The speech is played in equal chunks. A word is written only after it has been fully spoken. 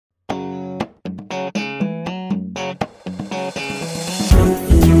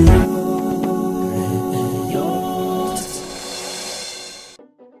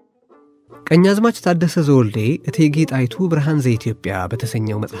ቀኛዝማች ታደሰ ዘወልዴ እቴጌ ጣይቱ ብርሃን ዘኢትዮጵያ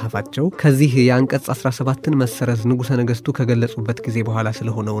በተሰኘው መጽሐፋቸው ከዚህ የአንቀጽ 17ን መሰረዝ ንጉሠ ነገሥቱ ከገለጹበት ጊዜ በኋላ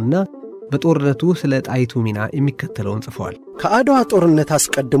ስለሆነውና በጦርነቱ ስለ ጣይቱ ሚና የሚከተለውን ጽፈዋል። ከአድዋ ጦርነት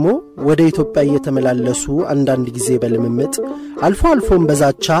አስቀድሞ ወደ ኢትዮጵያ እየተመላለሱ አንዳንድ ጊዜ በልምምጥ አልፎ አልፎም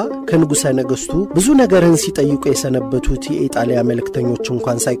በዛቻ ከንጉሠ ነገሥቱ ብዙ ነገርን ሲጠይቁ የሰነበቱት የኢጣሊያ መልእክተኞች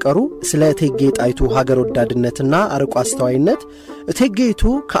እንኳን ሳይቀሩ ስለ እቴጌ ጣይቱ ሀገር ወዳድነትና አርቆ አስተዋይነት እቴጌይቱ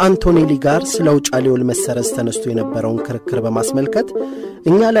ከአንቶኔሊ ጋር ስለ ውጫሌ ውል መሰረዝ ተነስቶ የነበረውን ክርክር በማስመልከት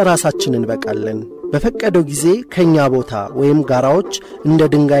እኛ ለራሳችን እንበቃለን በፈቀደው ጊዜ ከኛ ቦታ ወይም ጋራዎች እንደ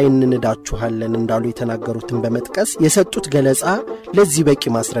ድንጋይ እንንዳችኋለን እንዳሉ የተናገሩትን በመጥቀስ የሰጡት ገለጻ ለዚህ በቂ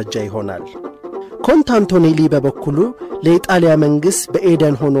ማስረጃ ይሆናል። ኮንት አንቶኔሊ በበኩሉ ለኢጣሊያ መንግስት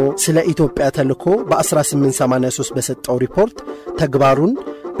በኤደን ሆኖ ስለ ኢትዮጵያ ተልኮ በ1883 በሰጠው ሪፖርት ተግባሩን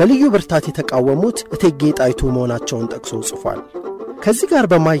በልዩ ብርታት የተቃወሙት እቴጌ ጣይቱ መሆናቸውን ጠቅሶ ጽፏል። ከዚህ ጋር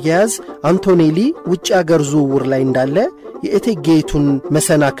በማያያዝ አንቶኔሊ ውጭ አገር ዝውውር ላይ እንዳለ የእቴጌይቱን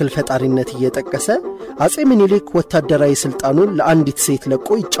መሰናክል ፈጣሪነት እየጠቀሰ አጼ ምኒልክ ወታደራዊ ስልጣኑን ለአንዲት ሴት ለቆ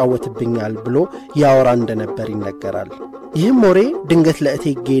ይጫወትብኛል ብሎ ያወራ እንደነበር ይነገራል። ይህም ወሬ ድንገት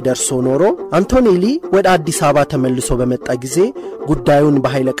ለእቴጌ ደርሶ ኖሮ አንቶኔሊ ወደ አዲስ አበባ ተመልሶ በመጣ ጊዜ ጉዳዩን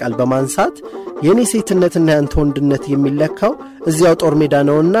በኃይለ ቃል በማንሳት የኔ ሴትነትና ያንተ ወንድነት የሚለካው እዚያው ጦር ሜዳ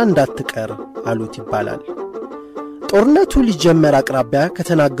ነውና እንዳትቀር አሉት ይባላል። ጦርነቱ ሊጀመር አቅራቢያ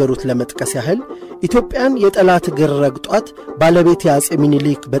ከተናገሩት ለመጥቀስ ያህል ኢትዮጵያን የጠላት ግር ረግጧት ባለቤት ያጼ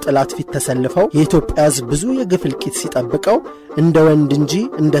ምኒልክ በጠላት ፊት ተሰልፈው የኢትዮጵያ ሕዝብ ብዙ የግፍ እልቂት ሲጠብቀው እንደ ወንድ እንጂ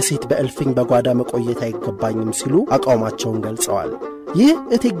እንደ ሴት በእልፍኝ በጓዳ መቆየት አይገባኝም ሲሉ አቋማቸውን ገልጸዋል። ይህ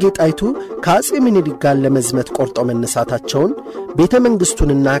እቴጌ ጣይቱ ከአጼ ምኒልክ ጋር ለመዝመት ቆርጠው መነሳታቸውን ቤተ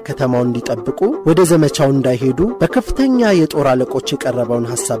መንግስቱንና ከተማውን እንዲጠብቁ ወደ ዘመቻው እንዳይሄዱ በከፍተኛ የጦር አለቆች የቀረበውን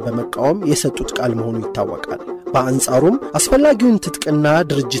ሐሳብ በመቃወም የሰጡት ቃል መሆኑ ይታወቃል። በአንጻሩም አስፈላጊውን ትጥቅና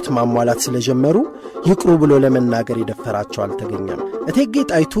ድርጅት ማሟላት ስለጀመሩ ይቅሩ ብሎ ለመናገር የደፈራቸው አልተገኘም። እቴጌ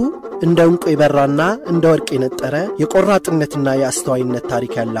ጣይቱ እንደ ዕንቁ የበራና እንደ ወርቅ የነጠረ የቆራጥነትና የአስተዋይነት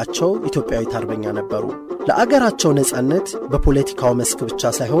ታሪክ ያላቸው ኢትዮጵያዊት አርበኛ ነበሩ። ለአገራቸው ነጻነት በፖለቲካው መስክ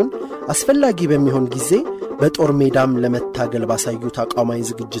ብቻ ሳይሆን አስፈላጊ በሚሆን ጊዜ በጦር ሜዳም ለመታገል ባሳዩት አቋማዊ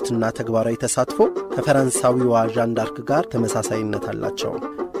ዝግጅትና ተግባራዊ ተሳትፎ ከፈረንሳዊው ዣን ዳርክ ጋር ተመሳሳይነት አላቸው።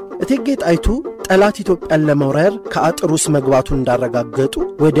 እቴጌ ጣይቱ ጠላት ኢትዮጵያን ለመውረር ከአጥር ውስጥ መግባቱን እንዳረጋገጡ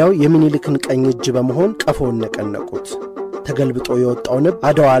ወዲያው የሚኒልክን ቀኝ እጅ በመሆን ቀፎውን ነቀነቁት። ተገልብጦ የወጣው ንብ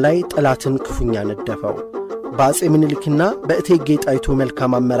አድዋ ላይ ጠላትን ክፉኛ ነደፈው። በአጼ ምኒልክና በእቴጌ ጣይቱ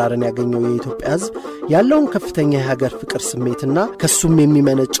መልካም አመራርን ያገኘው የኢትዮጵያ ሕዝብ ያለውን ከፍተኛ የሀገር ፍቅር ስሜትና ከሱም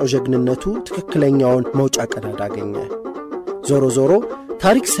የሚመነጨው ጀግንነቱ ትክክለኛውን መውጫ ቀዳዳ አገኘ። ዞሮ ዞሮ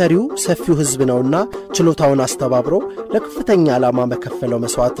ታሪክ ሰሪው ሰፊው ሕዝብ ነውና ችሎታውን አስተባብሮ ለከፍተኛ ዓላማ በከፈለው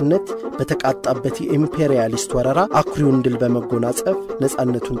መስዋዕትነት በተቃጣበት የኢምፔሪያሊስት ወረራ አኩሪውን ድል በመጎናጸፍ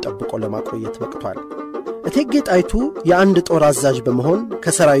ነጻነቱን ጠብቆ ለማቆየት በቅቷል። እቴጌ ጣይቱ የአንድ ጦር አዛዥ በመሆን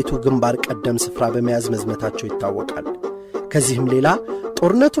ከሰራዊቱ ግንባር ቀደም ስፍራ በመያዝ መዝመታቸው ይታወቃል። ከዚህም ሌላ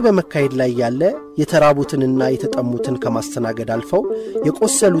ጦርነቱ በመካሄድ ላይ ያለ የተራቡትንና የተጠሙትን ከማስተናገድ አልፈው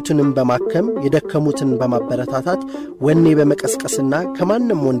የቆሰሉትንም በማከም የደከሙትን በማበረታታት ወኔ በመቀስቀስና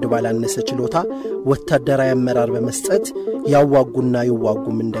ከማንም ወንድ ባላነሰ ችሎታ ወታደራዊ አመራር በመስጠት ያዋጉና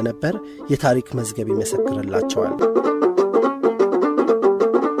ይዋጉም እንደነበር የታሪክ መዝገብ ይመሰክርላቸዋል።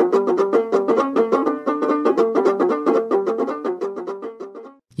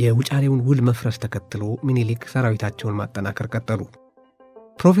 የውጫሌውን ውል መፍረስ ተከትሎ ምኒልክ ሰራዊታቸውን ማጠናከር ቀጠሉ።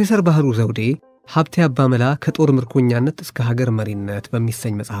 ፕሮፌሰር ባህሩ ዘውዴ ሀብቴ አባመላ ከጦር ምርኮኛነት እስከ ሀገር መሪነት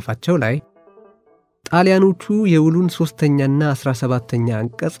በሚሰኝ መጽሐፋቸው ላይ ጣሊያኖቹ የውሉን 3ኛና 17ኛ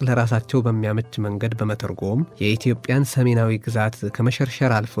አንቀጽ ለራሳቸው በሚያመች መንገድ በመተርጎም የኢትዮጵያን ሰሜናዊ ግዛት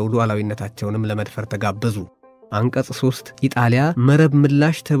ከመሸርሸር አልፈው ሉዓላዊነታቸውንም ለመድፈር ተጋበዙ። አንቀጽ 3 ኢጣሊያ መረብ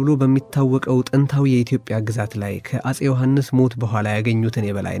ምላሽ ተብሎ በሚታወቀው ጥንታዊ የኢትዮጵያ ግዛት ላይ ከአጼ ዮሐንስ ሞት በኋላ ያገኙትን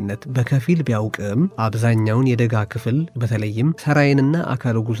የበላይነት በከፊል ቢያውቅም አብዛኛውን የደጋ ክፍል በተለይም ሰራይንና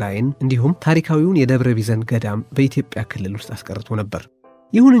አካለ ጉዛይን እንዲሁም ታሪካዊውን የደብረ ቢዘን ገዳም በኢትዮጵያ ክልል ውስጥ አስቀርቶ ነበር።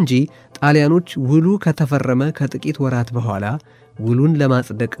 ይሁን እንጂ ጣሊያኖች ውሉ ከተፈረመ ከጥቂት ወራት በኋላ ውሉን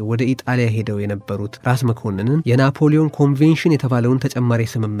ለማጽደቅ ወደ ኢጣሊያ ሄደው የነበሩት ራስ መኮንንን የናፖሊዮን ኮንቬንሽን የተባለውን ተጨማሪ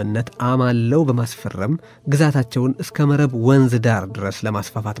ስምምነት አማለው በማስፈረም ግዛታቸውን እስከ መረብ ወንዝ ዳር ድረስ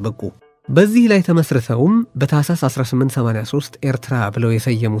ለማስፋፋት በቁ። በዚህ ላይ ተመስርተውም በታህሳስ 1883 ኤርትራ ብለው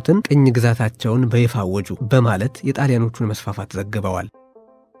የሰየሙትን ቅኝ ግዛታቸውን በይፋ አወጁ በማለት የጣሊያኖቹን መስፋፋት ዘግበዋል።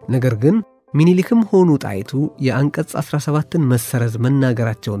 ነገር ግን ምኒልክም ሆኑ ጣይቱ የአንቀጽ 17ን መሰረዝ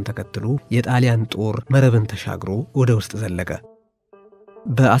መናገራቸውን ተከትሎ የጣሊያን ጦር መረብን ተሻግሮ ወደ ውስጥ ዘለቀ።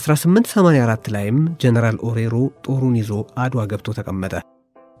 በ1884 ላይም ጀነራል ኦሬሮ ጦሩን ይዞ አድዋ ገብቶ ተቀመጠ።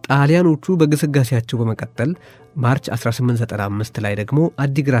 ጣሊያኖቹ በግስጋሴያቸው በመቀጠል ማርች 1895 ላይ ደግሞ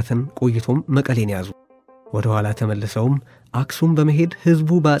አዲግራትን ቆይቶም መቀሌን ያዙ። ወደ ኋላ ተመልሰውም አክሱም በመሄድ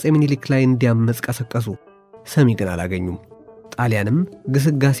ህዝቡ በአጼ ምኒልክ ላይ እንዲያመጽ ቀሰቀሱ። ሰሚ ግን አላገኙም። ጣሊያንም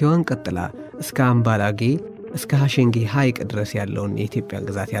ግስጋሴዋን ቀጥላ እስከ አምባላጌ እስከ ሐሸንጌ ሐይቅ ድረስ ያለውን የኢትዮጵያ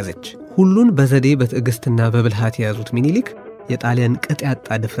ግዛት ያዘች። ሁሉን በዘዴ በትዕግስትና በብልሃት የያዙት ምኒልክ የጣሊያን ቅጥ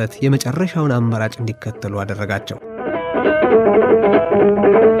ያጣ ድፍረት የመጨረሻውን አማራጭ እንዲከተሉ አደረጋቸው።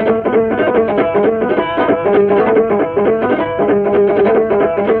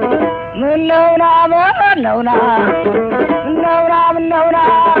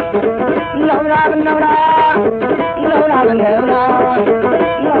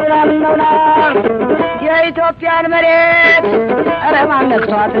 የኢትዮጵያን መሬት አረማን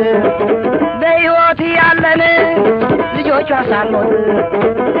ነክቷት በሕይወት ያለን ልጆቿ ሳንሞት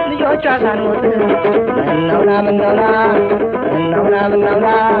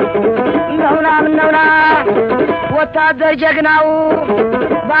ነውና ወታደር ጀግናው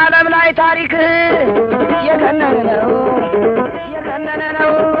በዓለም ላይ ታሪክ የገነነ ነው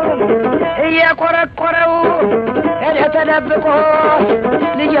እየቆረቆረው ተደብቆ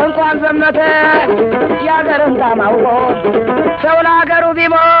ልጅ እንኳን ዘመተ ያገርን ታማውቆ ሰው ለአገሩ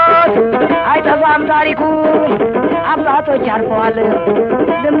ቢሞት አይጠፋም ታሪኩ አባቶች አልፈዋል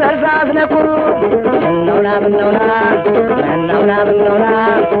ድንበር ሳያስነኩ ነውና